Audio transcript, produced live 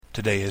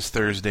Today is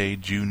Thursday,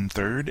 June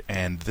 3rd,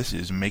 and this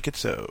is Make It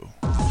So.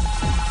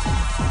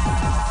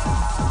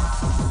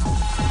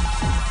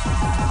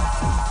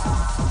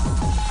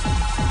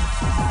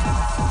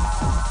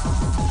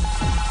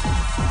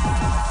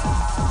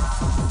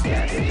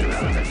 That is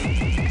irrelevant.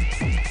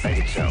 Make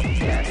it so.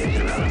 That is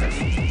irrelevant.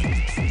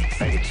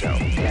 Make it so.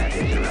 That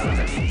is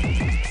irrelevant.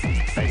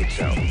 Make it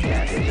so.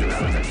 That is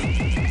irrelevant.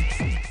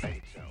 Make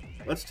it so.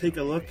 Let's take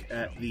a look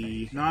at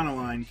the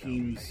non-aligned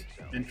teams'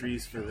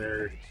 entries for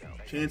their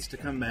chance to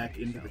come back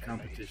into the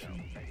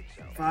competition.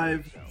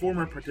 5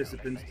 former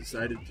participants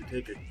decided to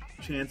take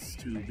a chance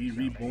to be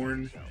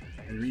reborn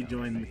and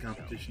rejoin the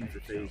competition for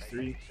Phase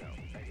 3.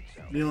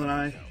 Neil and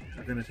I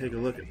are going to take a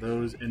look at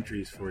those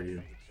entries for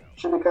you.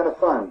 Should be kind of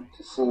fun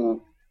to see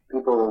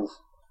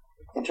people's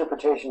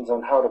interpretations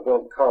on how to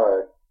build a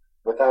card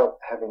without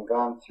having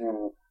gone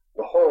through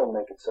the whole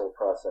Make It So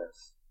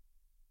process.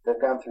 They've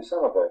gone through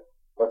some of it,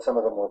 but some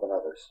of them more than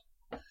others.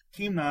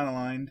 Team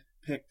Non-Aligned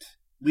picked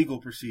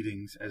Legal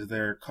Proceedings as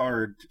their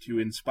card to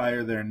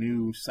inspire their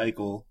new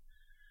cycle.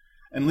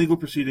 And Legal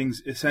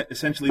Proceedings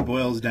essentially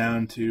boils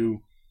down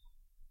to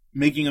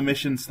making a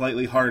mission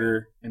slightly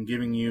harder and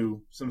giving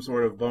you some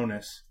sort of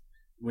bonus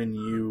when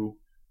you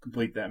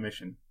complete that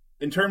mission.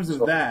 In terms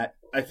of that,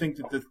 I think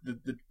that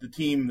the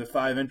team, the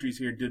 5 entries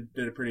here,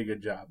 did a pretty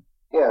good job.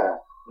 Yeah,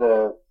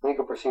 the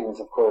Legal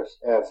Proceedings, of course,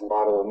 adds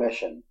law to a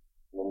mission.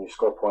 When you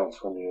score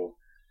points when you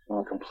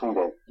complete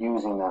it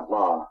using that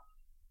law.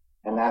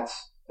 And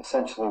that's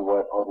essentially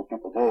what all the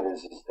people did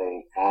is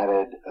they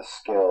added a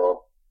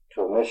skill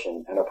to a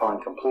mission, and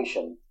upon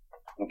completion,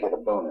 you get a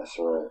bonus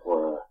or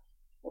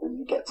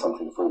you get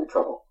something for your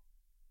trouble.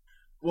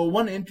 Well,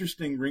 one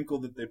interesting wrinkle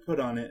that they put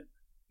on it,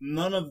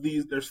 none of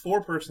these, there's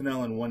 4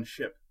 personnel in one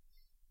ship,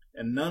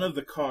 and none of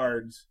the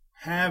cards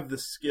have the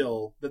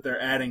skill that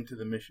they're adding to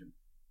the mission.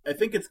 I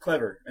think it's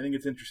clever. I think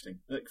it's interesting.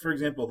 Like, for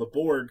example, the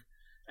Borg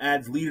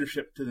adds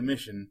leadership to the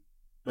mission,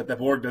 but the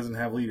Borg doesn't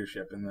have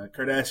leadership, and the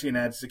Cardassian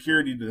adds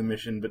security to the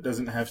mission, but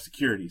doesn't have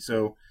security.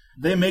 So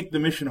they make the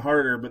mission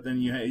harder, but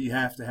then you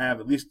have to have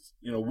at least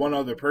one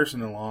other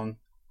person along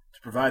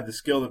to provide the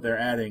skill that they're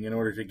adding in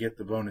order to get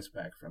the bonus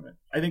back from it.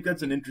 I think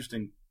that's an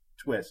interesting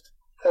twist.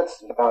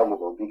 That's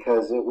valuable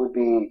because it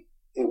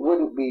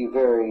wouldn't be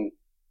very,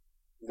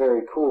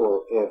 very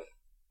cool if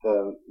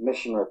the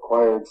mission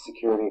required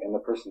security and the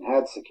person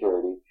had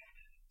security.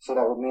 So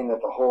that would mean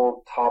that the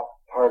whole top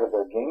part of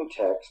their game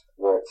text,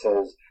 where it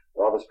says,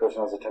 "Well, this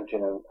person is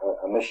attempting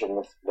a mission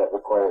that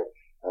requires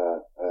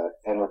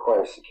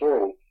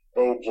security,"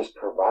 they just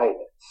provide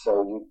it.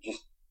 So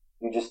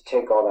you just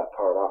take all that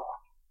part off.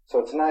 So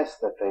it's nice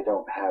that they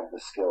don't have the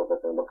skill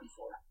that they're looking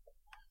for.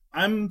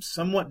 I'm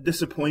somewhat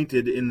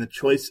disappointed in the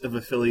choice of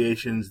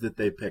affiliations that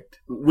they picked,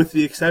 with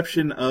the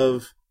exception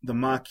of the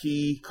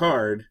Maquis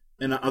card.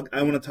 And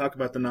I want to talk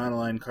about the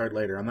non-aligned card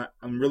later.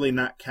 I'm really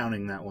not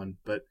counting that one,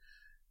 but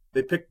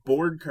they picked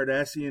Borg,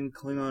 Cardassian,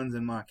 Klingons,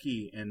 and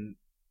Maquis. And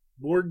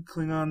Borg,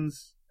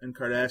 Klingons, and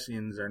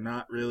Cardassians are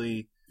not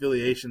really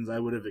affiliations I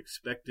would have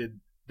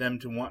expected them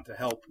to want to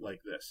help like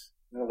this.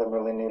 None of them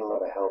really need a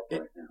lot of help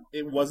right now.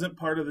 It wasn't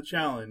part of the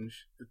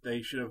challenge that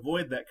they should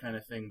avoid that kind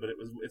of thing, but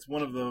it's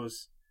one of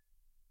those,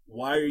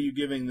 why are you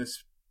giving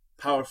this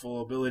powerful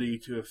ability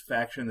to a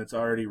faction that's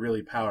already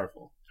really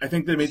powerful? I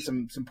think they made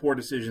some poor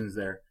decisions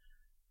there.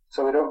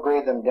 So we don't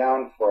grade them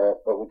down for it,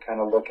 but we kind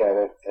of look at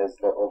it as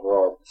their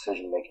overall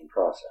decision-making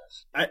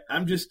process.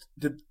 I'm just,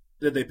 did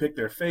they pick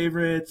their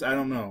favorites? I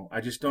don't know.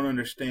 I just don't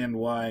understand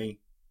why.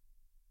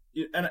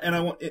 And I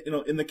want,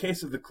 in the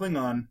case of the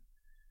Klingon,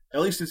 at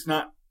least it's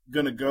not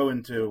going to go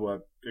into a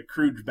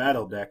crude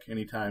battle deck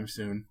anytime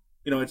soon.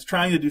 It's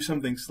trying to do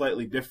something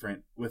slightly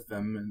different with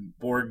them. And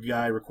Borg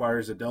guy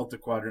requires a Delta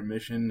Quadrant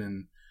mission,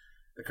 and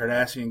the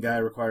Cardassian guy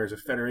requires a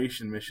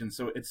Federation mission.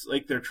 So it's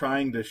like they're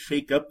trying to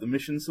shake up the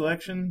mission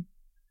selection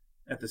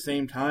at the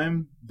same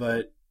time,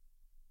 but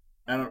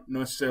I don't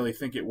necessarily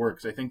think it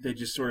works. I think they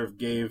just sort of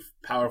gave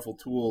powerful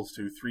tools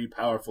to 3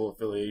 powerful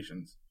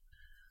affiliations.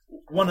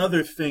 One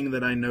other thing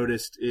that I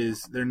noticed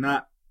is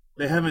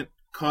they haven't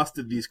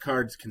costed these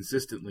cards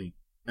consistently.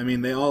 I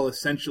mean, they all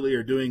essentially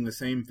are doing the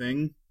same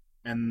thing,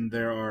 and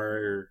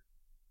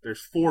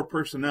there's 4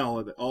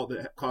 personnel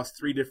that cost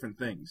 3 different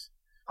things.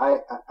 I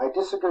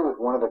disagree with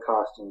one of the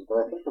costumes, but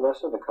I think the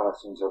rest of the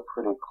costumes are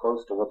pretty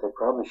close to what they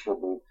probably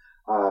should be,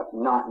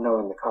 not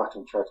knowing the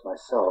costume charts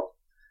myself,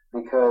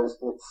 because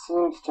it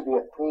seems to be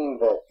a theme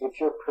that if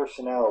your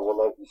personnel will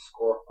let you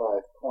score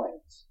 5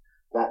 points,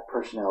 that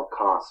personnel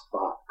costs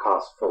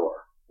 4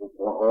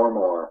 or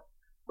more,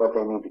 but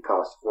they need to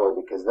cost 4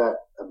 because that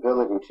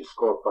ability to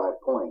score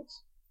 5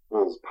 points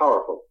is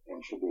powerful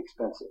and should be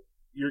expensive.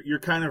 You're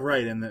kind of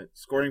right in that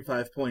scoring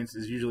 5 points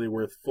is usually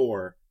worth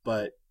 4,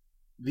 but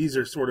these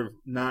are sort of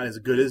not as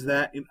good as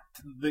that.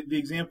 The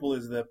example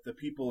is the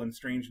people in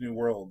Strange New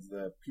Worlds,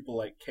 the people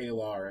like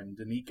Kalar and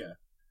Danica,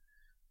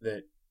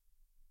 that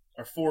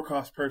are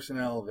 4-cost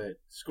personnel that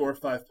score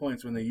 5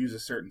 points when they use a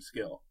certain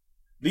skill.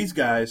 These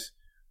guys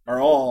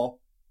are all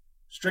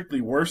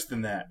strictly worse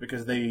than that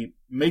because they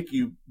make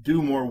you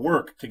do more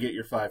work to get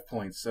your 5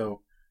 points.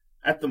 So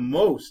At the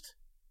most,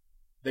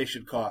 they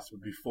should cost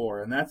would be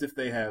 4, and that's if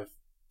they have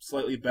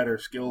slightly better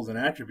skills and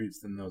attributes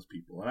than those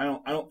people. And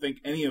I don't think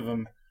any of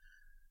them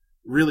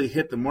really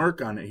hit the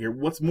mark on it here.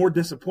 What's more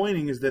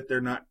disappointing is that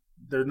they're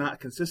not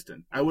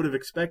consistent. I would have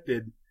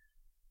expected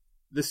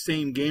the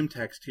same game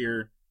text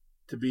here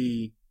to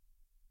be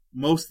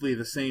mostly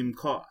the same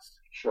cost.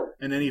 Sure.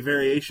 And any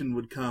variation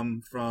would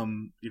come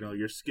from,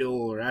 your skill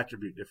or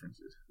attribute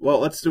differences. Well,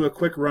 let's do a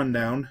quick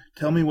rundown.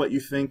 Tell me what you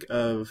think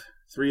of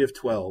 3 of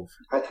 12.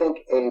 I think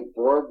a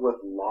board with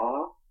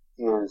law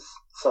is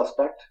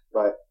suspect,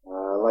 but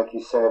like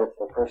you said, if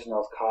the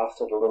personnel's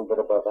costed a little bit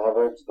above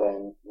average,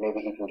 then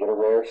maybe he can get a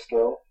rare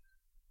skill.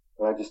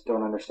 But I just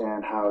don't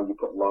understand how you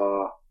put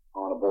law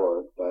on a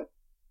board, but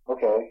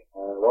okay.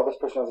 While this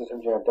personnel is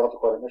attempting a Delta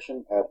Quadrant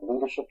mission, add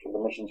leadership to the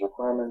mission's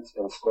requirements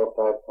and score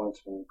 5 points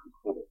when you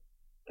complete it.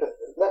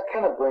 That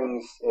kind of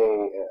brings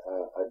a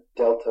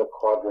Delta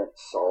Quadrant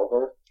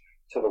solver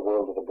to the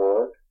world of the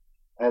board.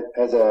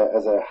 As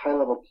a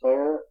high-level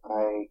player,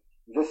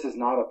 this is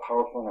not a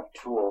powerful enough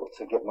tool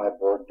to get my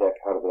board deck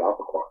out of the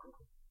Alpha Quadrant,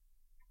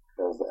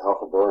 because the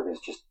Alpha board is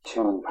just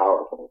too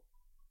powerful.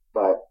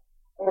 But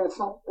I mean, it's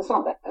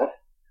not bad.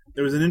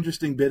 There was an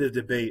interesting bit of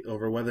debate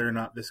over whether or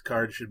not this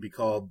card should be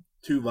called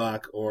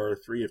Tuvok or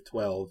 3 of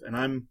 12, and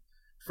I'm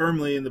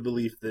firmly in the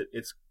belief that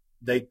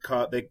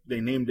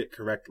they named it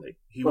correctly.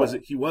 He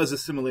was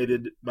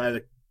assimilated by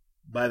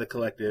the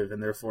collective,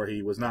 and therefore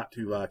he was not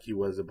Tuvok. He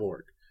was a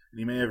Borg. And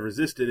he may have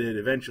resisted it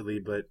eventually,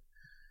 but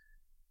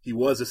he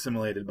was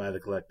assimilated by the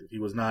collective. He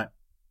was not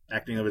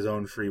acting of his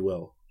own free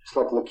will. Just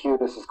like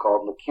Locutus is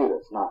called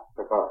Locutus, not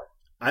Picard.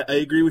 I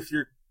agree with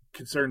your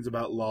concerns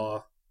about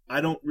law. I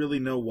don't really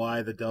know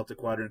why the Delta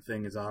Quadrant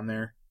thing is on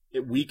there.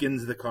 It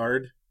weakens the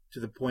card to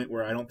the point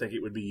where I don't think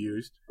it would be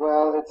used.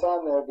 Well, it's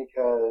on there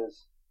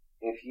because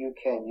if you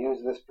can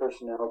use this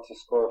personnel to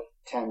score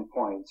 10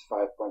 points,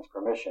 5 points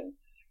per mission,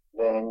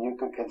 then you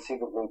could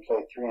conceivably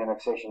play 3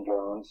 annexation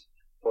drones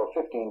for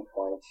 15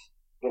 points,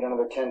 get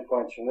another 10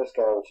 points from this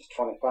guy, which is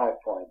 25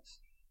 points,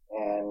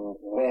 and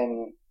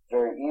win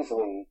very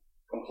easily,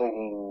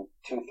 completing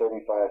 2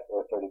 35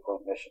 or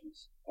 30-point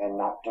missions, and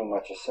not do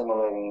much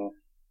assimilating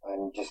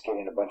and just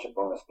getting a bunch of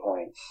bonus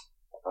points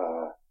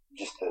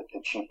just the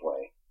cheap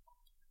way.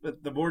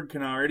 But the board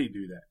can already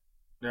do that.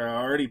 There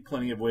are already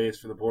plenty of ways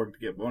for the board to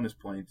get bonus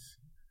points.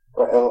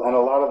 And a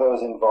lot of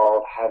those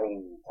involve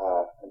having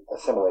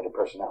assimilated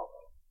personnel.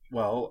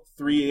 Well,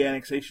 3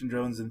 annexation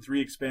drones and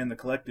 3 expand the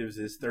collectives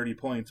is 30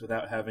 points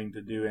without having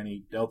to do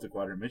any Delta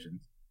Quadrant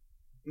missions.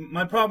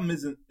 My problem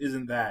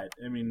isn't that.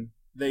 I mean,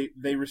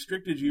 they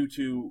restricted you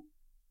to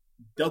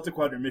Delta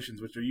Quadrant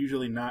missions, which are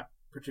usually not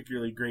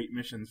particularly great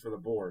missions for the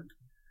Borg.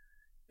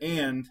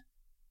 And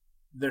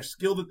their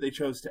skill that they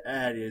chose to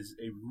add is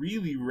a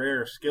really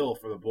rare skill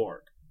for the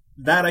Borg.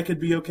 That I could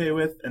be okay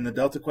with, and the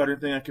Delta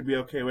Quadrant thing I could be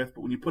okay with,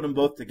 but when you put them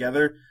both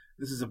together,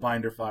 this is a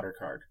binder fodder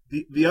card.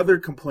 The other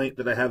complaint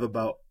that I have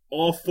about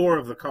all 4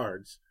 of the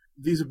cards,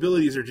 these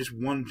abilities are just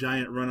one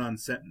giant run-on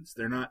sentence.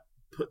 They're not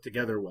put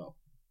together well.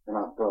 They're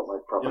not built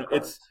like proper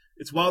cards.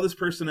 It's while this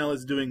personnel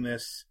is doing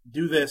this,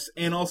 do this,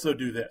 and also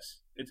do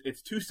this.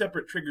 It's 2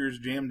 separate triggers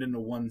jammed into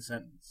one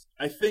sentence.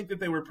 I think that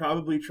they were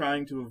probably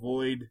trying to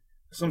avoid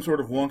some sort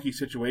of wonky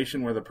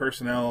situation where the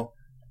personnel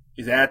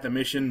is at the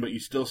mission, but you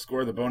still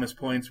score the bonus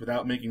points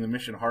without making the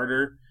mission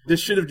harder. This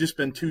should have just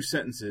been 2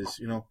 sentences.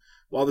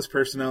 While this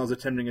personnel is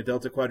attempting a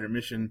Delta Quadrant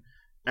mission,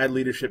 add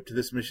leadership to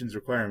this mission's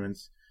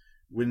requirements.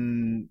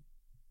 When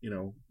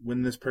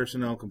this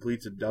personnel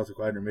completes a Delta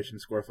Quadrant mission,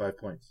 score 5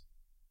 points.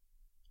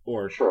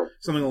 Or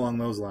something along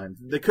those lines.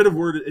 They could have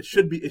worded it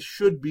should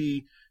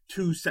be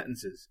 2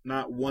 sentences,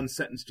 not one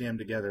sentence jammed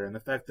together. And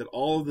the fact that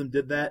all of them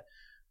did that,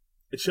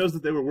 it shows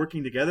that they were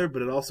working together,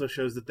 but it also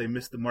shows that they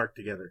missed the mark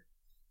together.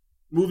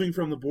 Moving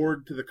from the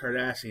Borg to the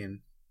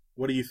Cardassian,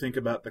 what do you think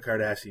about the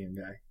Cardassian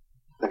guy?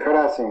 The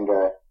Cardassian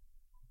guy.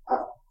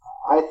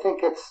 I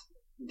think it's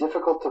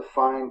difficult to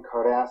find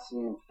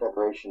Cardassian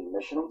Federation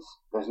missions.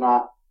 There's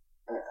not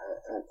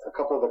a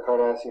couple of the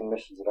Cardassian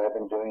missions that I've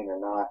been doing are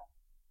not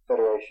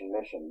Federation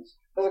missions.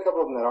 There's a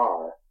couple of them that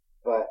are,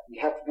 but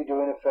you have to be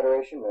doing a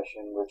Federation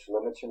mission, which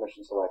limits your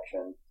mission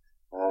selection.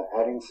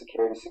 Adding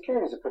security.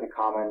 Security is a pretty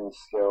common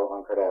skill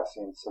on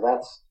Cardassian, so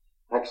that's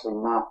actually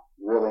not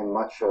really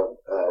much of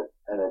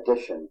an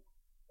addition.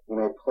 You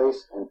may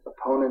place an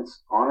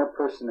opponent's honor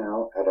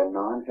personnel at a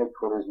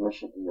non-headquarters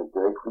mission in your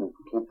break when you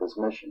complete this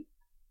mission.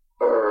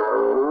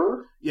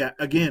 Yeah,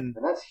 again,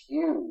 and that's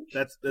huge.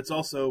 That's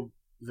also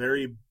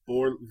very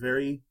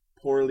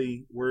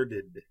poorly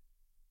worded.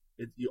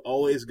 You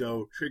always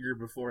go trigger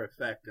before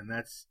effect, and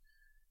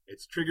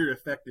it's trigger,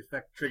 effect,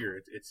 trigger.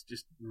 It's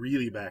just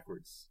really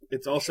backwards.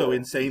 It's also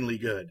insanely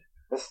good.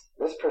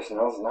 This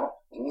personnel's not.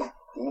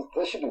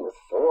 This should be with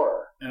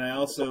 4. And I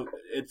also,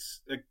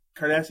 it's a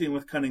Cardassian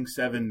with Cunning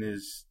 7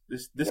 is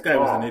this guy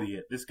was an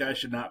idiot. This guy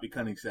should not be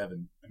Cunning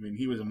 7. I mean,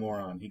 he was a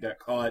moron. He got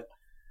caught.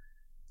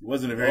 He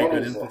wasn't a very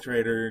good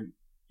infiltrator.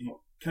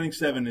 Cunning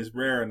 7 is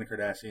rare in the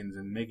Cardassians,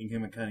 and making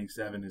him a Cunning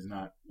 7 is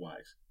not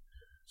wise.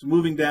 So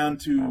moving down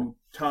to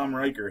Tom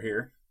Riker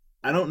here.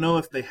 I don't know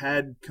if they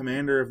had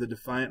Commander of the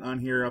Defiant on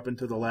here up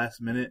until the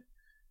last minute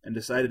and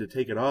decided to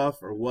take it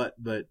off or what,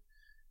 but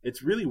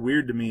it's really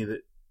weird to me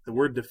that the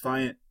word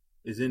Defiant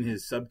is in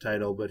his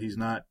subtitle, but he's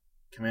not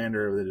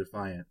Commander of the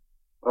Defiant.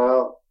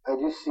 Well, I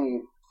do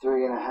see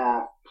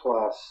 3.5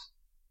 plus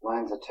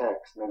lines of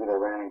text. Maybe they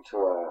ran into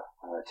a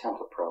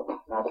template problem.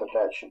 Not that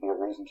that should be a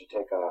reason to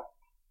take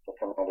the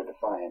Commander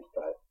Defiant,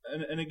 but...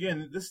 And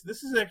again, this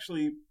is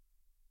actually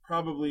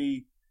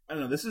probably, I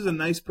don't know, this is a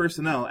nice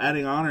personnel.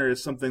 Adding honor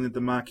is something that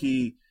the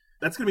Maquis,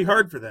 that's going to be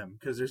hard for them,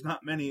 because there's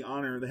not many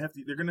honor.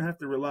 They're going to have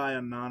to rely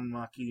on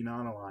non-Maquis,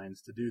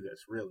 non-Aligns to do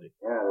this, really.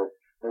 Yeah,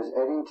 there's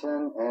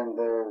Eddington, and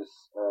there's,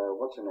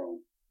 what's her name?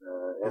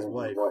 His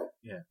wife.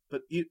 Yeah,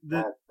 but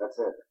that's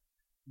it.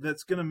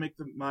 That's going to make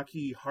the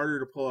Maquis harder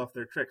to pull off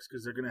their tricks,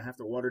 because they're going to have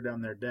to water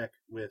down their deck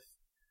with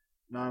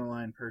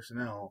non-aligned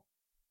personnel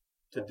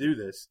to do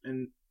this.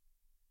 And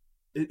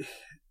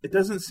it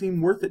doesn't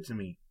seem worth it to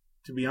me,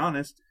 to be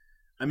honest.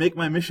 I make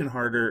my mission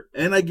harder,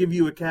 and I give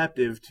you a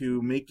captive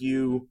to make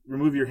you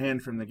remove your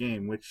hand from the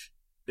game, which,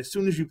 as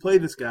soon as you play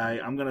this guy,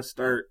 I'm going to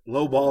start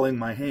lowballing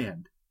my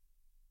hand.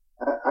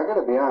 I got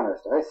to be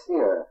honest. I see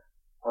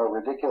a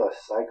ridiculous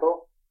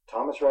cycle.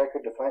 Thomas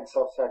Riker, Defiant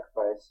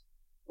Self-Sacrifice,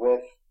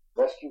 with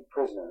Rescued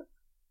Prisoner,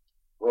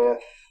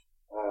 with,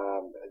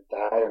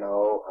 I don't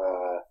know,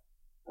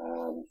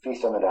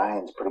 Feast on the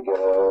Dying's pretty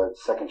good.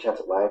 Second Chance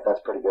at Life,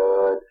 that's pretty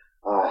good.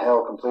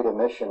 Hell, complete a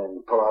mission and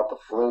you pull out the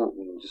flute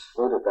and you just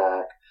flute it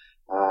back.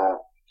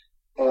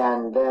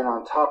 And then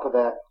on top of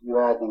that, you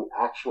add the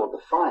actual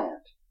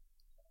Defiant.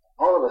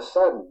 All of a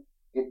sudden,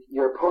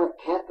 your opponent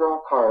can't draw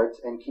cards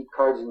and keep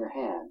cards in your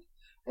hand.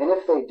 And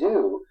if they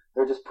do,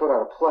 they're just put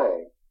out of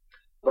play.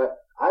 But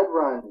I'd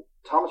run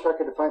Thomas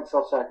Riker, Defiant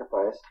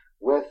Self-Sacrifice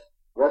with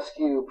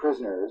Rescue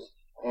Prisoners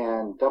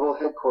and double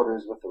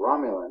headquarters with the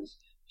Romulans,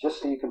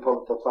 just so you can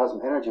pull the Plasma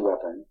Energy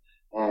Weapon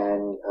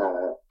and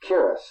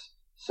Kyrus.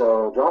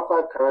 So draw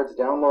 5 cards,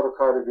 download a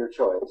card of your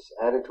choice,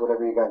 add it to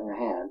whatever you got in your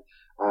hand.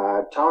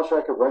 Thomas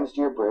Riker runs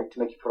to your brig to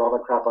make you put all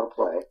that crap out of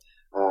play.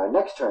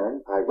 Next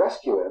turn, I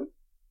rescue him,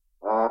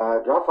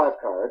 draw 5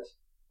 cards,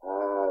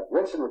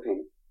 rinse and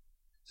repeat.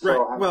 So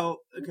right. Well,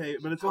 okay,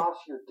 but it's toss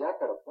your deck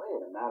out of play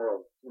in a matter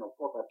of 4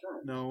 or 5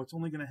 turns. No, it's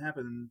only going to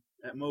happen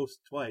at most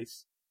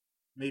twice,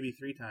 maybe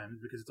 3 times,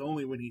 because it's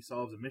only when he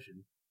solves a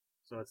mission.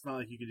 So it's not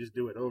like you can just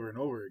do it over and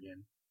over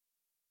again,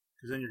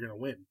 because then you're going to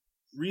win.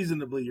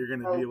 Reasonably, you're going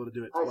to be able to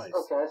do it twice.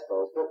 Okay, I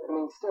suppose, but I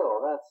mean, still,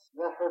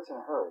 that hurts in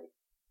a hurry.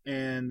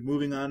 And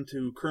moving on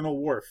to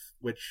Colonel Worf,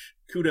 which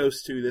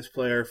kudos to this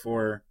player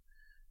for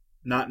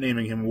not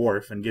naming him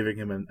Worf and giving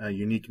him a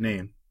unique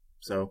name.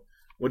 So,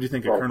 what do you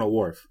think of Colonel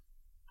Worf?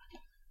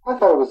 I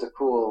thought it was a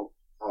cool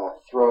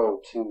throw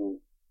to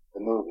the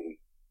movie.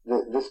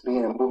 This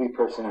being a movie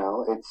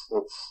personnel,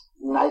 it's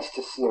nice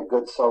to see a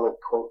good solid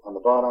quote on the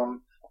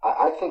bottom.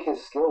 I think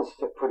his skills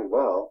fit pretty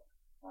well.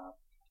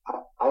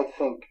 I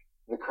think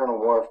the Colonel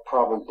Worf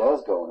probably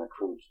does go in a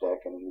Kruge deck,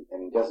 and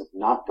he doesn't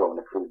not go in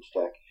a Kruge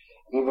deck,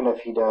 even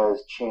if he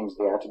does change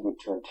the attribute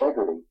to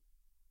Integrity.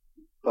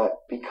 But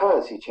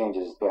because he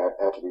changes the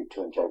attribute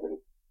to Integrity,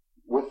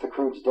 with the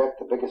Kruge deck,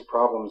 the biggest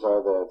problems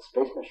are the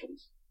space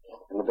missions.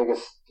 And the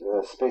biggest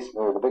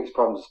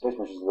problems of space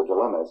missions are the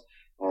dilemmas.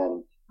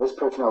 And this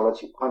personnel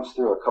lets you punch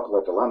through a couple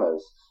of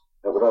dilemmas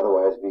that would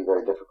otherwise be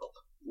very difficult.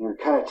 You're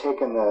kind of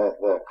taking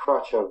the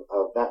crutch of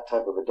that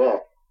type of a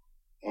deck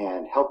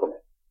and helping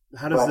it.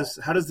 How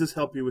does this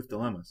help you with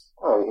dilemmas?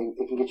 Oh,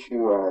 it can get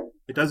you...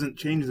 it doesn't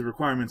change the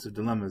requirements of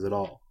dilemmas at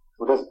all.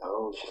 It doesn't.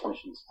 Oh, it's just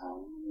missions.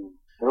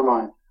 Never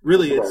mind.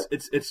 Really,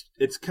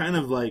 it's kind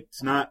of like,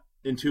 it's not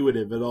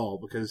intuitive at all,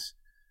 because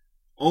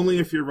only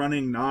if you're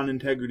running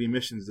non-integrity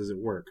missions does it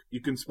work.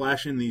 You can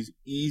splash in these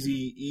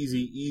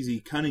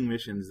easy cunning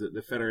missions that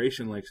the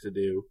Federation likes to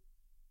do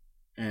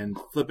and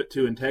flip it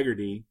to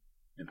integrity.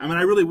 And I mean,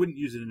 I really wouldn't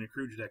use it in a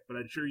Kruge deck, but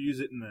I'd sure use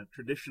it in a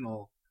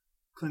traditional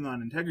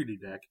Klingon integrity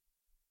deck.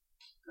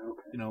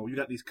 Okay. You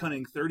got these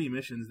cunning 30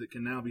 missions that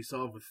can now be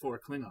solved with 4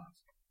 Klingons.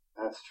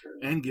 That's true.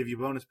 And give you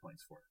bonus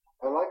points for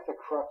it. I like the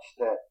crutch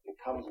that it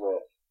comes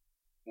with,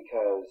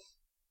 because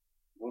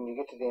when you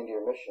get to the end of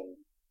your mission,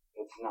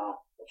 it's not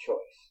a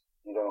choice.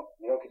 You don't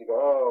get to go,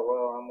 oh,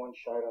 well, I'm one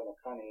shy on the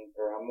cunning,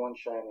 or I'm one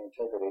shy on the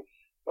integrity,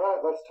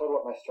 but let's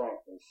total up my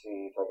strength and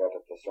see if I got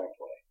it the strength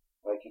way.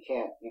 Like, you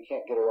can't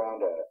get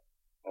around a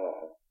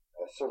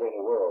Survey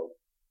the World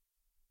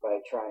by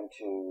trying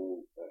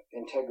to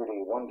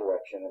integrity one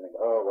direction and then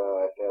go, oh, well,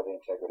 I failed the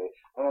integrity.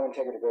 I don't have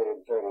integrity greater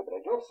than 30, but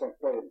I do have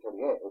strength greater than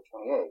 38 or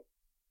 28.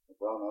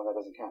 Well, no, that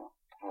doesn't count.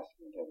 It has to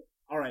be integrity.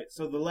 All right,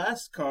 so the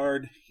last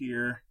card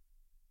here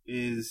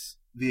is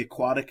the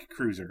Aquatic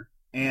Cruiser.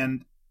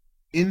 And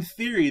in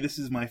theory, this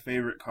is my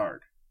favorite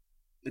card.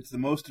 It's the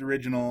most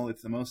original,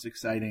 it's the most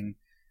exciting,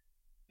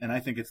 and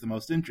I think it's the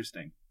most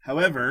interesting.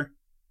 However,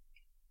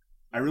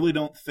 I really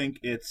don't think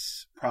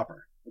it's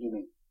proper. What do you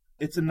mean?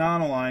 It's a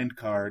non-aligned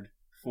card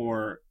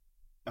for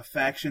a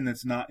faction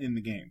that's not in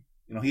the game.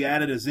 He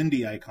added a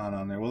Xindi icon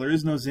on there. Well, there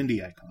is no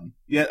Xindi icon.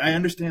 Yet I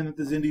understand that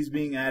the Xindi's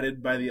being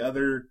added by the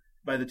other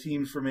by the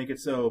teams for Make It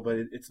So, but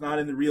it's not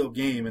in the real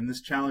game, and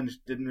this challenge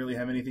didn't really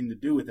have anything to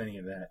do with any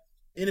of that.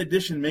 In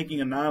addition, making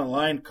a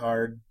non-aligned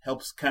card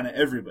helps kind of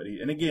everybody.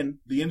 And again,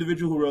 the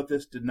individual who wrote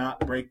this did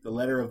not break the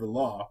letter of the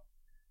law,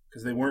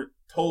 because they weren't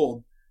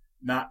told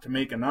not to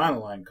make a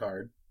non-aligned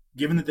card.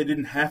 Given that they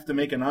didn't have to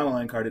make a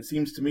non-aligned card, it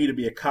seems to me to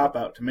be a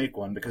cop-out to make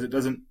one, because it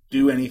doesn't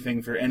do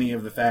anything for any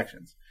of the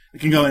factions. It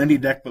can go in any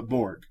deck but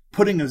Borg.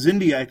 Putting a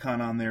Zindi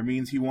icon on there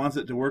means he wants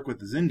it to work with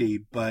the Zindi,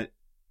 but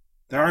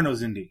there are no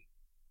Zindi.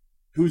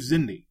 Who's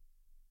Zindi?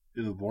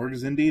 Do the Borg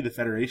Zindi, the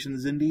Federation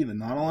Zindi, the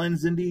non-aligned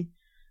Zindi?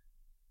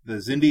 The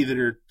Zindi that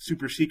are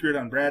super secret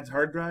on Brad's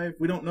hard drive?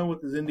 We don't know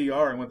what the Zindi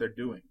are and what they're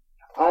doing.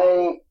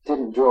 I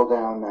didn't drill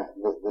down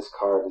this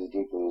card as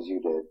deeply as you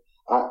did.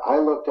 I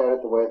looked at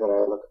it the way that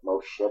I look at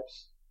most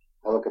ships.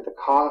 I look at the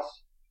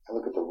cost, I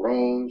look at the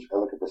range, I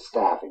look at the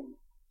staffing.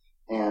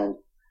 And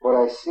what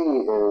I see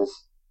is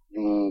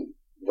the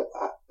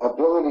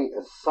ability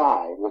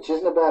aside, which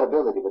isn't a bad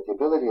ability, but the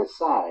ability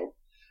aside,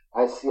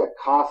 I see a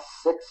cost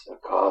 6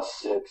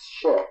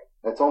 ship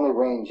that's only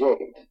range 8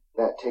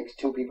 that takes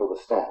 2 people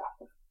to staff.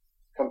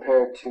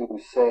 Compared to,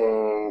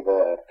 say,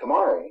 the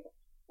Kamari,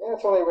 yeah,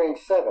 it's only range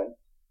 7,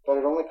 but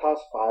it only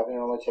costs 5 and it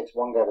only takes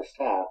 1 guy to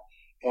staff,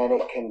 and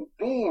it can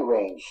be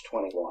range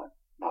 21.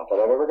 Not that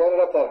I've ever got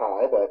it up that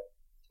high, but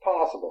it's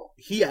possible.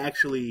 He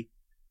actually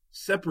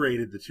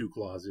separated the 2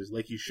 clauses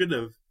like he should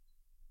have,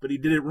 but he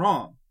did it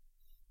wrong.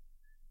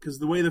 Because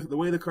the way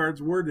the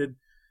card's worded,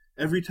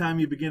 every time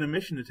you begin a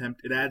mission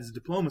attempt, it adds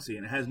diplomacy,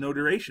 and it has no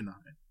duration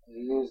on it.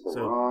 You used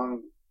the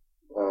wrong...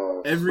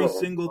 Every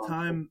single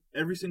time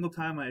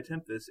I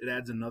attempt this, it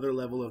adds another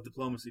level of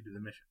diplomacy to the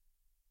mission.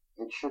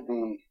 It should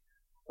be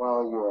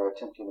while you are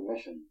attempting a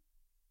mission,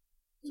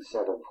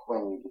 instead of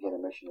when you begin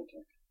a mission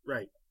attempt.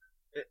 Right.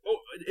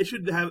 It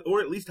should have,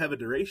 or at least have a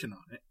duration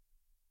on it.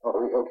 Oh,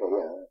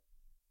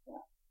 okay,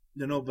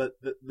 yeah. No, but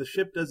the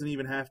ship doesn't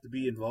even have to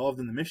be involved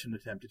in the mission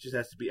attempt. It just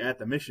has to be at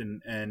the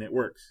mission, and it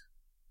works.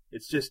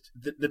 It's just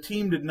the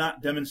team did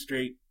not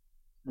demonstrate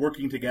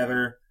working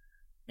together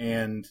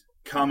and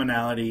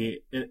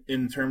commonality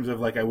in terms of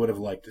like I would have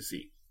liked to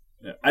see.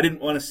 I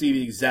didn't want to see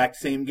the exact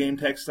same game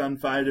text on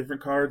 5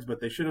 different cards,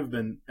 but they should have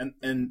been.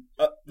 And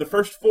the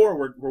first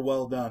 4 were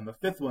well done. The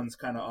 5th one's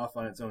kind of off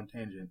on its own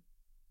tangent.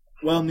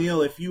 Well,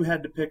 Neil, if you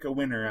had to pick a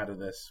winner out of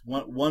this,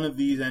 one of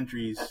these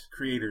entries'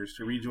 creators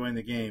to rejoin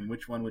the game,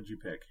 which one would you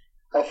pick?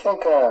 I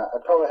think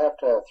I'd probably have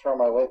to throw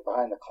my weight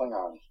behind the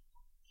Klingon.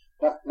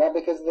 Not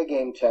because of the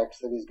game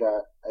text that he's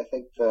got. I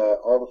think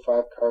all the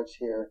 5 cards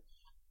here,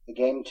 the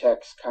game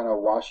texts kind of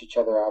wash each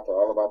other out. They're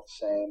all about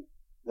the same.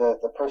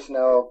 The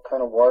personnel,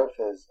 Colonel Worf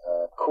is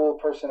cool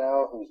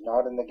personnel who's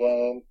not in the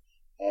game,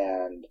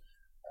 and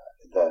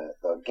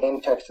the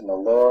game text and the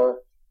lore,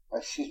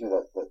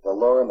 the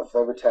lore and the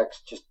flavor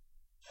text just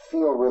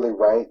feel really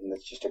right, and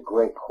it's just a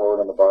great quote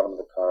on the bottom of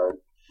the card.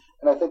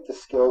 And I think the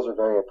skills are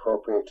very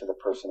appropriate to the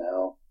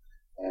personnel,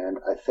 and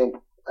I think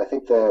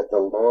the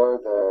lore,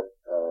 the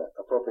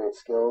appropriate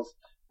skills,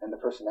 and the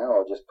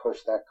personnel just push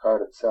that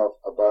card itself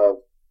above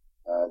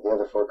the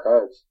other 4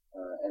 cards,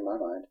 in my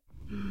mind.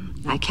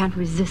 I can't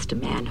resist a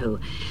man who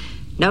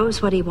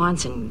knows what he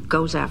wants and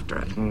goes after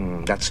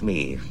it. That's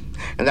me.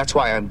 And that's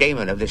why I'm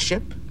Damon of this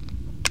ship.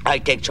 I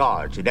take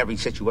charge in every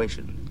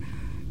situation.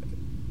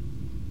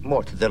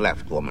 More to the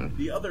left, woman.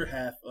 The other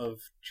half of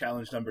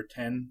challenge number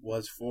 10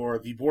 was for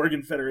the Borg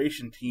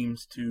Federation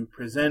teams to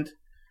present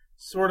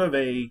sort of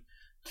a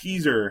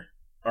teaser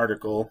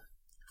article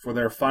for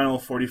their final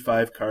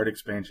 45 card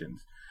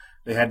expansions.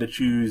 They had to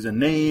choose a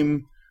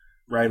name,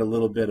 write a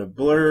little bit of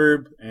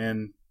blurb,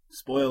 and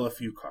spoil a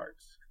few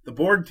cards. The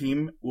Borg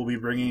team will be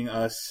bringing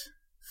us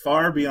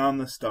Far Beyond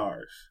the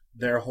Stars.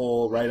 Their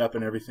whole write-up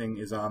and everything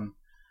is on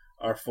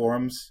our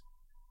forums,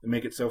 the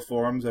Make It So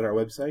forums at our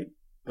website.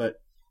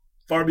 But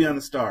Far Beyond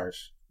the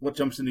Stars, what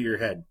jumps into your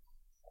head?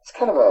 It's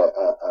kind of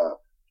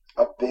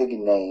a big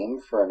name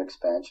for an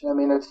expansion. I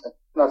mean, I'm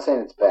not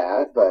saying it's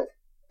bad, but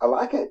I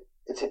like it.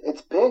 It's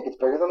big. It's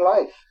bigger than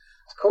life.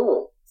 It's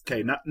cool.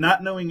 Okay,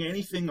 not knowing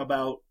anything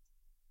about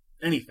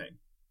anything.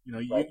 You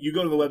know, right. you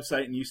go to the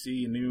website and you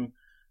see a new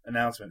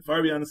announcement.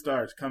 Far Beyond the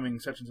Stars, coming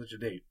such and such a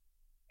date.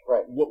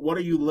 Right. What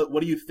are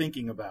you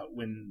thinking about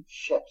when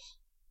ships?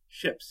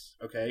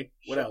 Okay.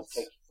 What else?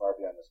 Take you Far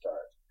Beyond the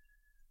Stars.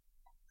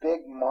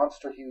 Big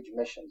monster, huge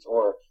missions,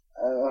 or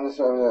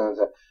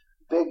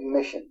big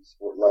missions,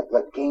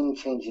 like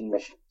game-changing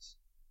missions,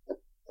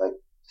 like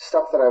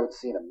stuff that I would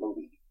see in a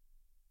movie.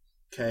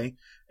 Okay.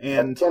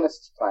 And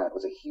Genesis Planet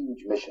was a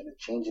huge mission. It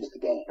changes the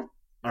game.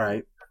 All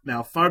right.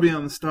 Now, Far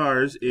Beyond the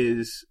Stars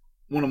is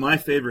one of my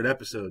favorite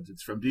episodes.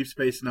 It's from Deep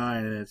Space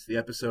Nine, and it's the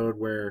episode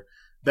where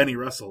Benny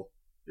Russell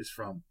is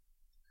from,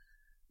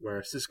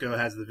 where Sisko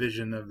has the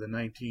vision of the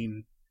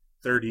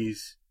 1930s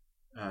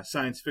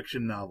science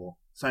fiction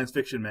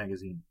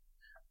magazine.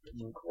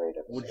 Great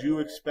episode. Would you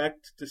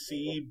expect to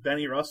see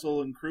Benny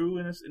Russell and crew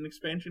in an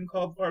expansion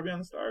called Far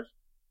Beyond the Stars?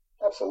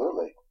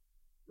 Absolutely.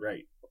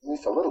 Right. At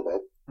least a little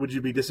bit. Would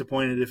you be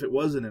disappointed if it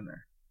wasn't in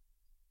there?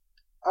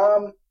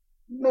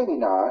 Maybe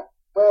not.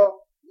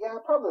 Well, yeah,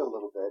 probably a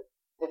little bit.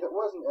 if it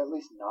wasn't at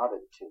least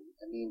nodded to.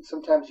 I mean,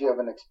 sometimes you have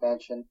an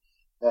expansion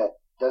that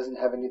doesn't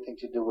have anything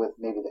to do with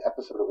maybe the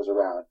episode it was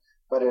around,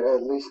 but it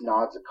at least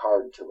nods a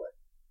card to it.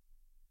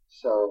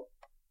 So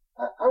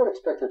I would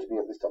expect there to be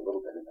at least a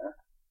little bit in there.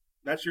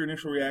 That's your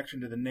initial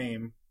reaction to the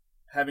name.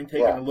 Having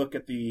taken a look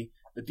at the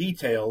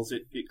details,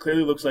 it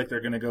clearly looks like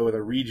they're going to go with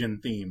a region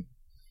theme.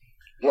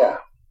 Yeah.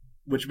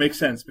 Which makes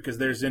sense, because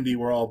their Xindi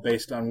were all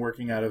based on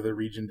working out of the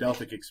region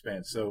Delphic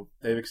expanse. So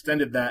they've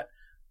extended that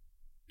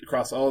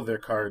across all of their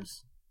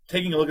cards.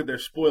 Taking a look at their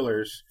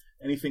spoilers,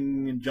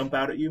 anything jump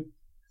out at you?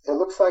 It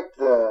looks like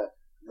the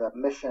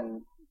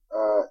mission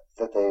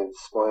that they've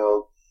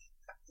spoiled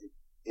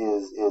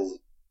is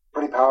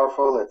pretty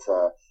powerful. It's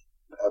a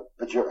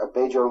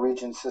Bajor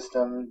region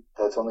system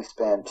that's only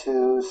spanned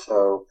 2,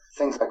 so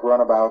things like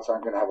runabouts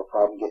aren't going to have a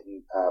problem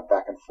getting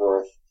back and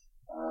forth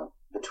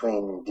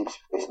between Deep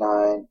Space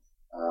Nine.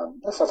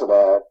 That's not so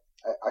bad.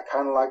 I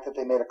kind of like that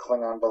they made a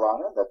Klingon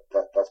B'Elanna.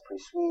 That's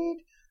pretty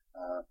sweet.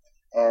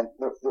 And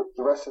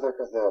the rest of the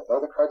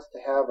other cards that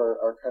they have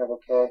are kind of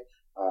okay.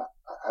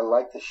 I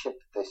like the ship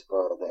that they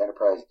spoiled, the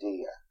Enterprise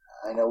D.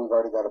 I know we've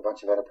already got a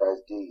bunch of Enterprise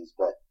Ds,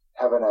 but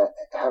having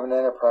an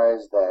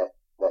Enterprise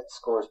that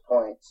scores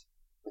points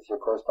with your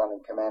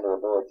corresponding commander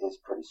aboard is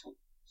pretty sweet.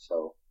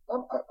 So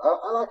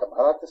I like them.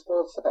 I like the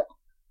spoiled set.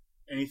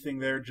 Anything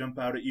there jump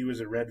out at you as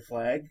a red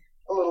flag?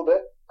 A little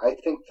bit. I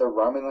think the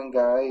Romulan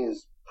guy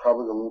is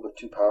probably a little bit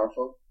too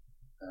powerful.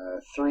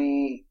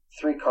 Three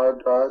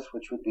card draws,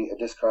 which would be a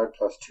discard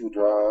plus 2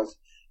 draws,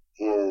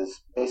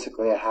 is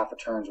basically a half a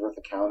turn's worth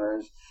of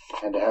counters.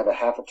 And to have a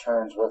half a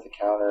turn's worth of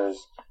counters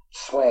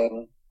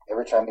swing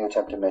every time you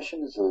attempt a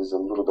mission is a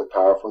little bit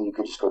powerful. You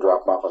could just go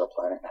drop them off on a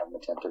planet and have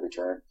them attempt every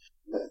turn.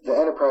 The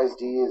Enterprise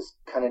D is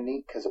kind of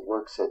neat because it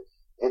works at,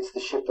 it's the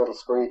ship that'll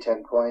score you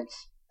 10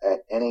 points at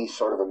any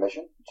sort of a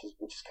mission,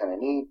 which is kind of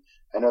neat.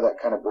 I know that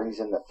kind of brings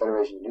in the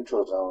Federation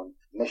neutral zone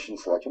mission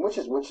selection, which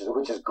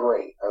is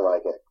great. I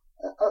like it.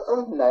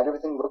 Other than that,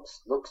 everything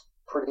looks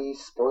pretty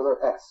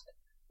spoiler-esque.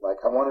 Like,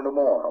 I want to know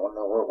more. I want to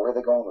know where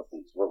they're going with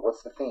these.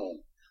 What's the theme?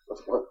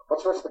 What's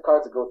the rest of the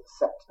cards that go with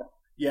the set?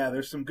 Yeah,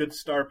 there's some good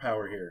star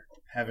power here.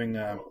 Having,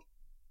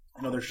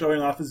 they're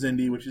showing off the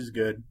Xindi, which is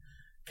good.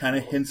 Kind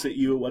of hints at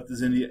you at what the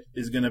Xindi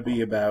is going to be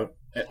about.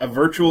 A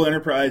virtual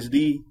Enterprise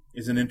D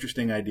is an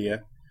interesting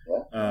idea.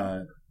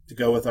 Yeah. To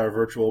go with our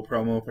virtual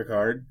promo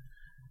Picard.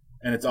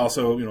 And it's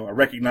also, a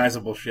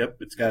recognizable ship.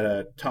 It's got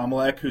a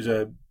Tomalek, who's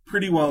a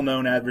pretty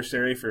well-known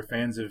adversary for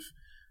fans of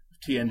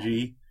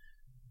TNG.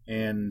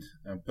 And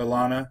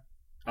B'Elanna,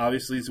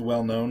 obviously, is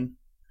well-known.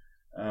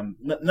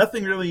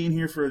 Nothing really in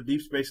here for a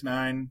Deep Space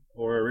Nine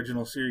or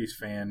original series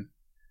fan.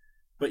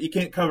 But you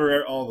can't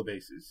cover all the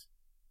bases.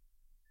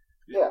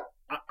 Yeah.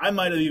 I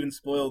might have even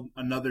spoiled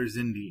another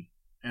Xindi,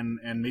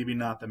 and maybe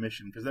not the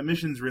mission, because the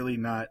mission's really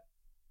not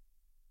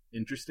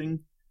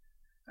interesting.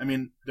 I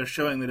mean, they're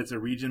showing that it's a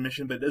region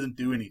mission, but it doesn't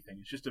do anything.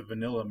 It's just a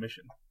vanilla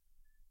mission.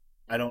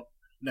 I don't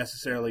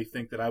necessarily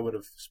think that I would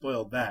have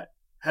spoiled that.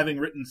 Having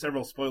written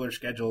several spoiler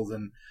schedules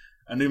and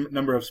a new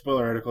number of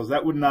spoiler articles,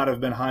 that would not have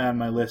been high on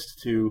my list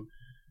to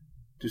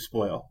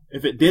spoil.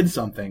 If it did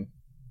something,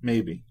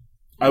 maybe.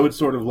 I would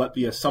sort of let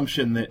the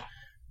assumption that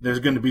there's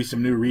going to be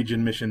some new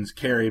region missions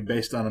carry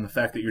based on the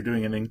fact that you're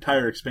doing an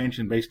entire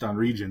expansion based on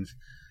regions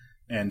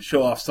and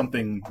show off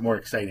something more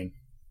exciting.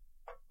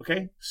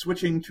 Okay,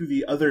 switching to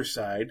the other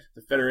side,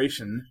 the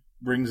Federation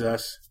brings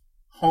us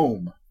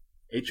Home. Home.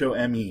 It's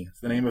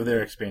the name of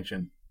their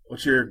expansion.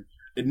 What's your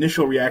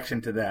initial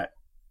reaction to that?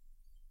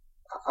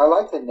 I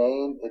like the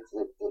name. It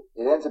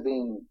ends up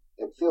being,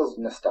 it feels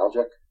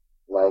nostalgic.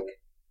 Like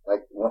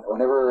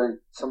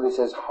whenever somebody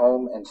says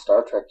home and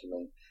Star Trek to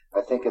me, I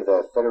think of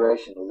the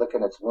Federation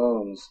licking its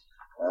wounds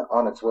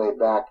on its way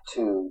back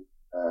to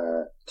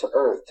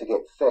Earth to get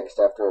fixed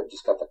after it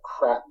just got the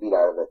crap beat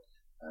out of it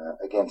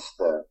against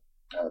the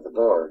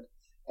Borg,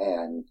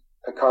 and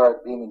Picard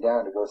beaming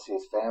down to go see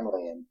his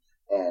family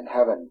and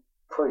having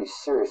pretty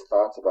serious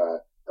thoughts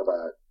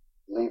about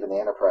leaving the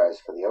Enterprise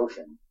for the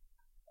ocean.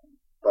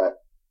 But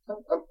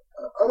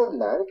other than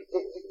that,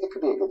 it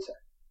could be a good set.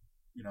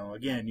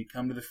 Again, you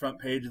come to the front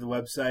page of the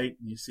website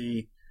and you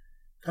see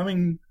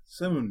coming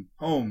soon,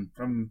 home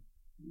from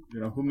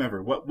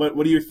whomever. What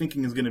are you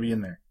thinking is going to be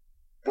in there?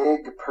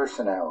 Big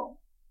personnel.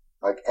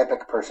 Like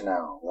epic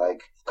personnel,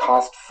 like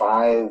cost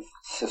 5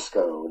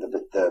 Cisco,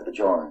 the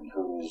Bajoran,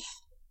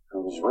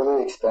 who's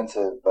really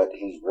expensive, but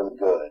he's really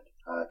good.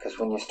 Because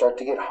when you start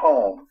to get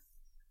home,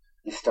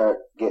 you start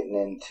getting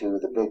into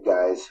the big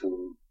guys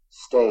who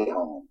stay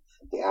home,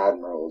 the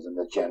admirals and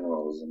the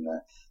generals and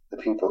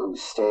the people who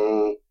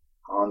stay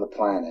on the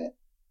planet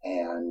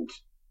and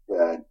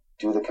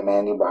do the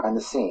commanding behind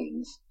the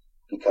scenes,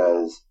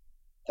 because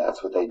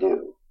that's what they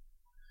do.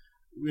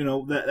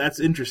 That's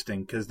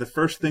interesting, because the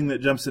first thing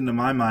that jumps into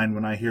my mind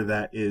when I hear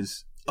that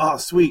is, oh,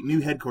 sweet,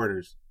 new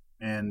headquarters.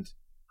 And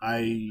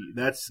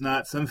that's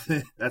not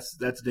something,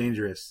 that's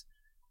dangerous.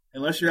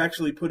 Unless you're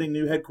actually putting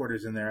new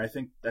headquarters in there, I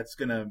think that's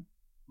going to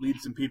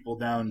lead some people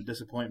down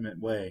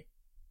disappointment way.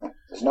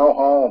 There's no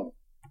home.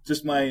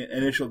 Just my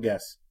initial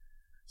guess.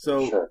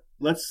 So Sure.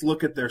 let's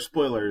look at their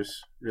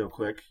spoilers real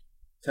quick.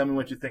 Tell me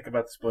what you think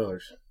about the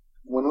spoilers.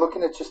 When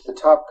looking at just the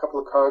top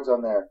couple of cards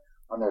on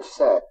their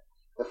set,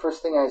 the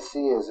first thing I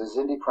see is a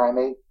Xindi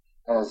Primate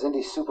and a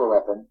Xindi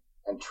Superweapon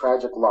and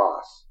Tragic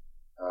Loss,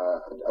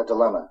 a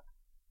dilemma.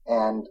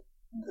 And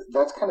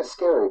that's kind of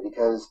scary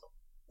because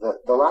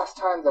the last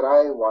time that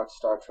I watched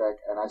Star Trek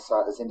and I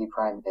saw a Xindi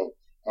Primate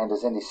and a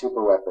Xindi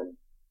Superweapon,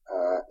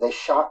 they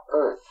shot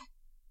Earth,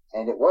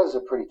 and it was a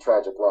pretty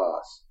tragic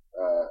loss.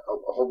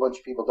 A whole bunch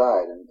of people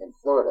died in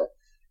Florida.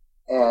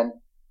 And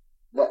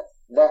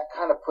that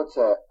kind of puts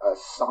a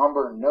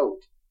somber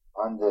note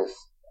on this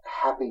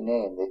happy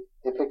name.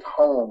 They picked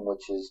home,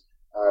 which is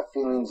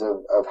feelings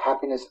of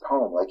happiness at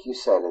home. Like you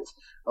said, it's,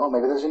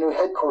 maybe there's a new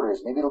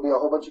headquarters. Maybe it'll be a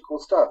whole bunch of cool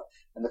stuff.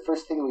 And the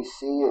first thing we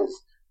see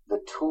is the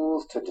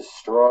tools to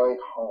destroy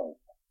home.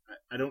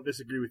 I don't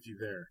disagree with you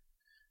there.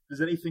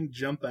 Does anything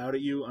jump out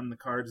at you on the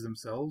cards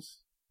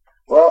themselves?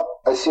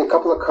 Well, I see a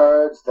couple of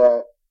cards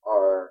that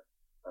are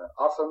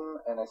awesome,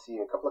 and I see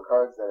a couple of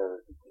cards that are,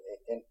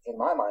 in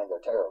my mind, they're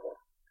terrible.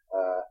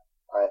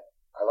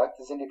 I like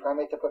the Xindi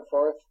Primate to put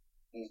forth.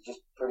 He's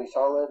just pretty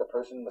solid, a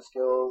person with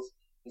skills.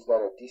 He's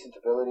got a decent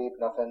ability,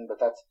 nothing. But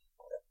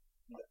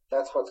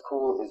that's what's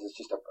cool. Is it's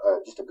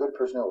just a good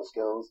person with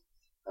skills.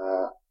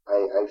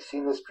 I've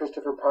seen this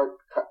Christopher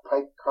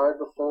Pike card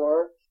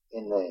before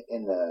in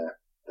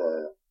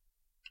the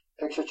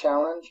picture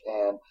challenge,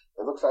 and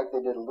it looks like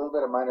they did a little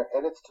bit of minor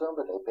edits to him,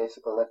 but they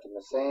basically left him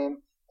the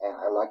same. And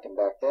I liked him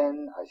back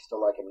then. I still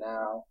like him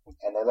now.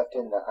 And they left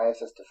in the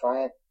ISS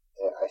Defiant.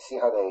 I see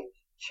how they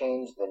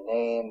changed the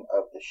name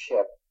of the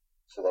ship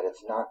so that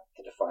it's not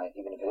the Defiant,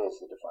 even if it is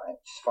the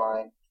Defiant, which is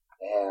fine.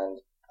 And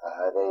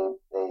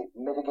they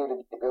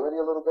mitigated the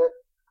ability a little bit,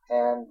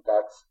 and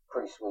that's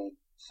pretty sweet.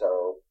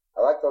 So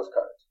I like those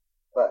cards.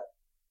 But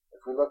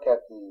if we look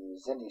at the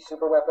Xindi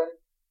Superweapon,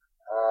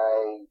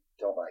 I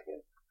don't like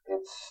it.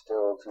 It's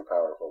still too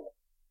powerful.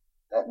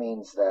 That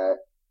means that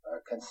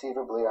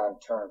conceivably on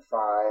turn 5,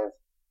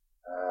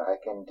 I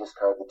can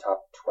discard the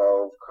top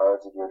 12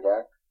 cards of your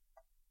deck,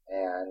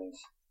 and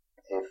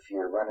if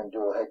you're running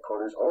dual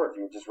headquarters, or if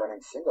you're just running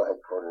single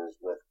headquarters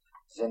with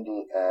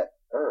Xindi at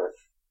Earth,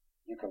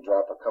 you can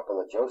drop a couple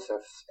of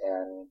Josephs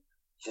and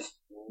just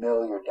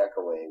mill your deck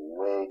away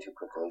way too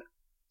quickly.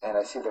 And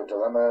I see their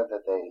dilemma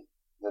that they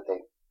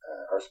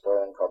are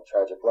spoiling called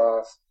Tragic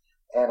Loss,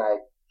 and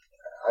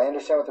I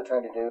understand what they're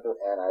trying to do,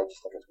 and I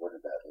just think it's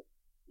worded badly.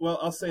 Well,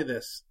 I'll say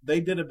this. They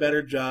did a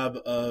better job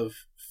of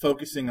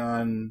focusing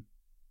on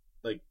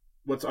like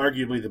what's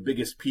arguably the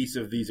biggest piece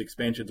of these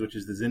expansions, which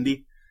is the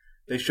Xindi.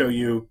 They show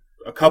you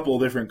a couple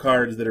different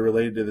cards that are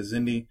related to the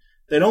Xindi.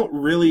 They don't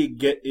really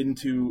get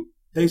into...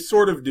 They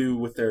sort of do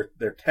with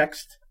their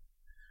text,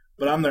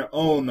 but on their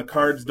own, the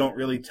cards don't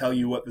really tell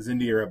you what the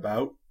Xindi are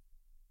about.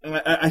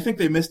 And I think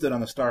they missed it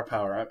on the star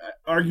power.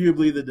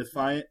 Arguably, the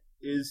Defiant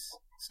is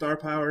star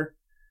power.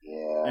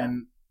 Yeah.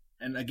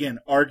 And again,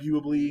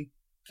 arguably,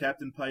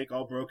 Captain Pike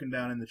all broken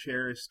down in the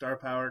chair is star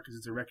power because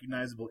it's a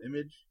recognizable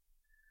image.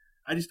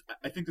 I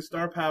think the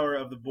star power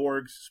of the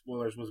Borg's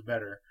spoilers was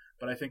better,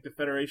 but I think the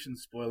Federation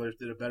spoilers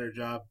did a better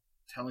job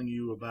telling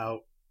you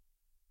about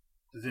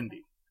the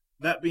Xindi.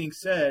 That being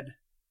said,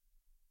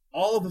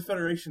 all of the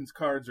Federation's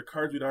cards are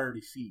cards we'd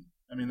already seen.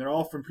 I mean, they're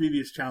all from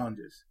previous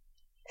challenges.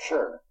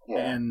 Sure. Yeah.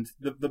 And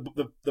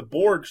the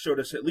Borg showed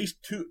us at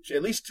least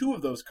two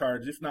of those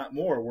cards, if not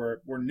more,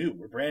 were new,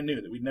 were brand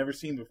new, that we'd never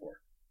seen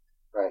before.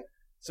 Right.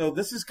 So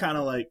this is kind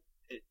of like,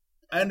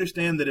 I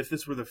understand that if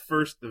this were the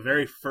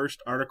very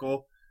first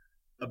article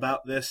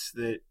about this,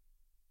 that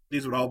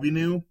these would all be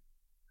new,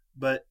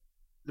 but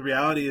the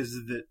reality is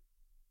that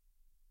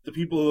the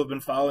people who have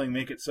been following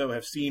Make It So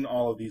have seen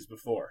all of these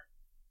before.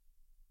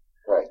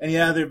 Right. And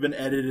yeah, they've been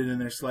edited and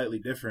they're slightly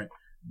different,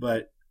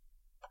 but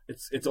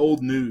it's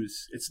old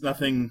news. There's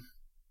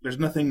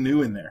nothing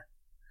new in there.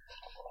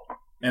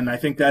 And I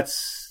think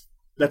that's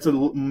a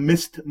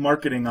missed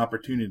marketing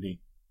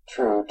opportunity.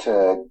 True,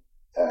 to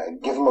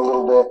give them a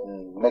little bit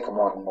and make them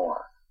want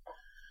more.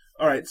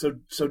 All right, so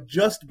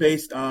just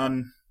based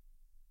on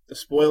the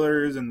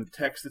spoilers and the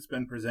text that's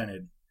been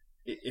presented,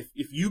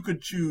 if you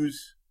could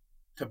choose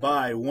to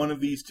buy one of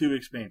these two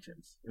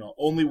expansions,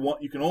 only one,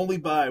 you can only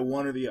buy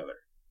one or the other.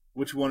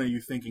 Which one are you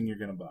thinking you're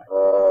going to buy?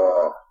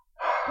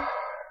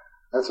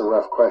 That's a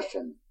rough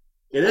question.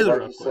 It is like a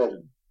rough you question. Said,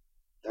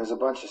 there's a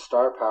bunch of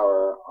star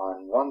power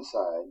on one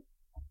side,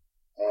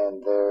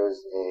 and there's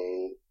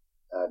a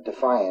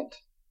Defiant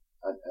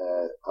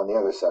on the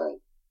other side.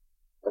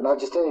 But not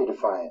just any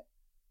Defiant.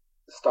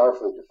 The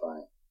Starfleet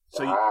Defiant.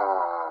 So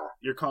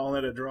you're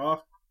calling it a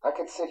draw? I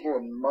could sit here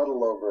and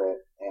muddle over it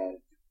and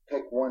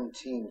pick one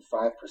team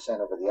 5%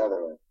 over the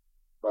other one.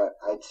 But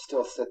I'd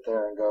still sit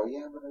there and go,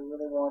 yeah, but I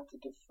really want the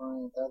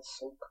Defiant. That's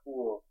so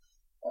cool.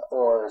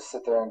 Or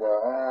sit there and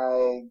go,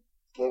 I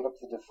gave up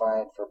the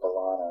Defiant for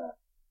B'Elanna.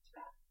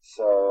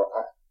 So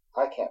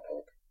I can't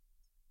pick.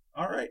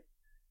 All right.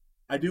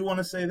 I do want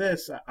to say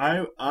this.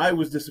 I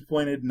was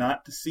disappointed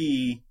not to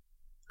see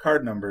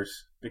card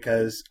numbers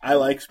because I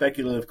like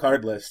speculative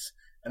card lists,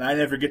 and I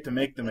never get to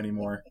make them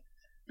anymore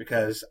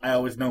because I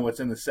always know what's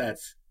in the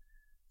sets.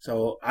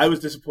 So I was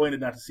disappointed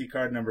not to see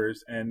card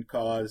numbers and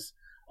cause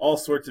all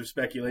sorts of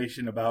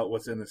speculation about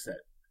what's in the set.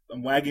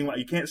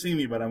 You can't see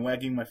me, but I'm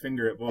wagging my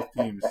finger at both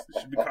teams. It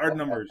should be card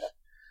numbers.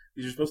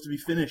 These are supposed to be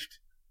finished,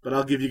 but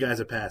I'll give you guys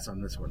a pass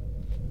on this one.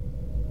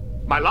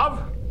 My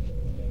love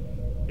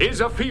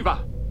is a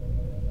fever,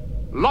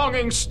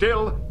 longing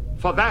still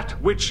for that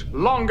which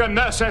longer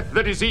nurseth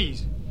the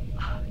disease.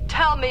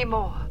 Tell me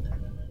more.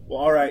 Well,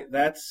 all right,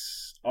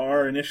 that's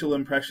our initial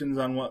impressions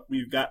on what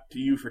we've got to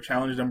you for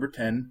challenge number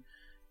 10.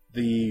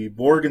 The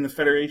Borg and the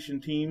Federation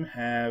team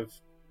have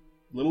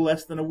a little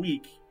less than a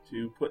week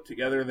to put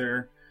together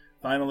their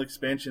final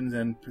expansions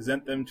and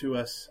present them to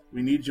us.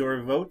 We need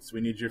your votes.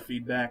 We need your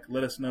feedback.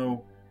 Let us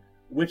know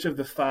which of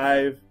the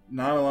 5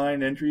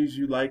 non-aligned entries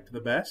you liked the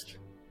best,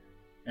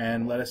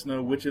 and let us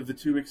know which of the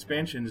 2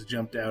 expansions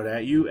jumped out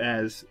at you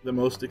as the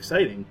most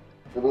exciting.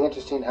 It'll be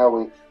interesting how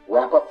we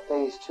wrap up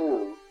Phase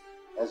 2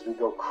 as we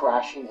go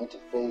crashing into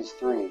Phase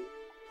 3,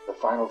 the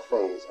final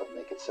phase of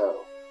Make It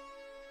So.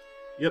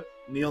 Yep,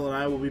 Neil and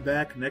I will be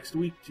back next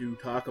week to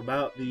talk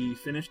about the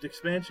finished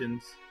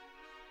expansions.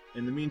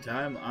 In the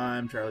meantime,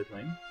 I'm Charlie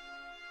Plain.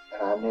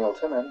 And I'm Neil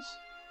Timmons.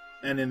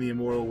 And in the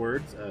immortal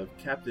words of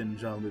Captain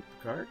Jean-Luc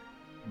Picard,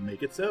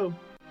 make it so.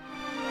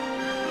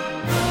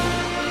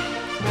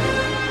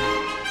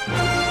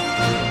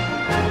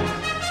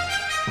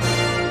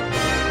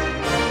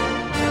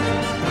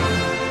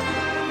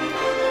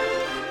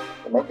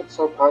 The Make It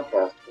So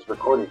podcast is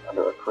recorded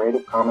under a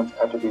Creative Commons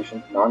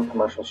Attribution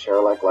Non-Commercial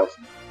Share-alike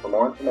license. For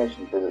more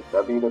information, visit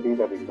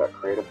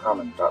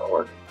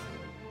www.creativecommons.org.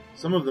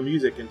 Some of the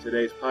music in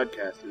today's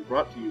podcast is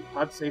brought to you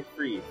PodSafe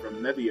free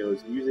from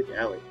Nevio's Music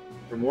Alley.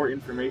 For more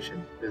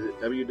information, visit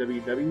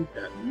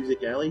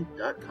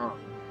www.musicalley.com.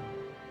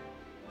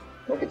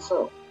 Make It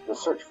So. The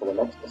search for the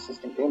next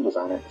assistant game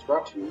designer is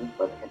brought to you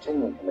by the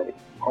Continuing Committee,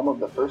 home of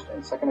the first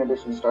and second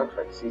edition Star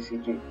Trek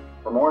CCG.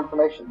 For more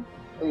information,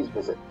 please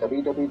visit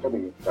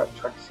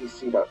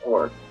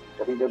www.trekcc.org,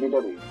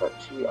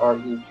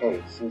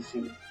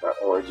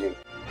 www.trekcc.org.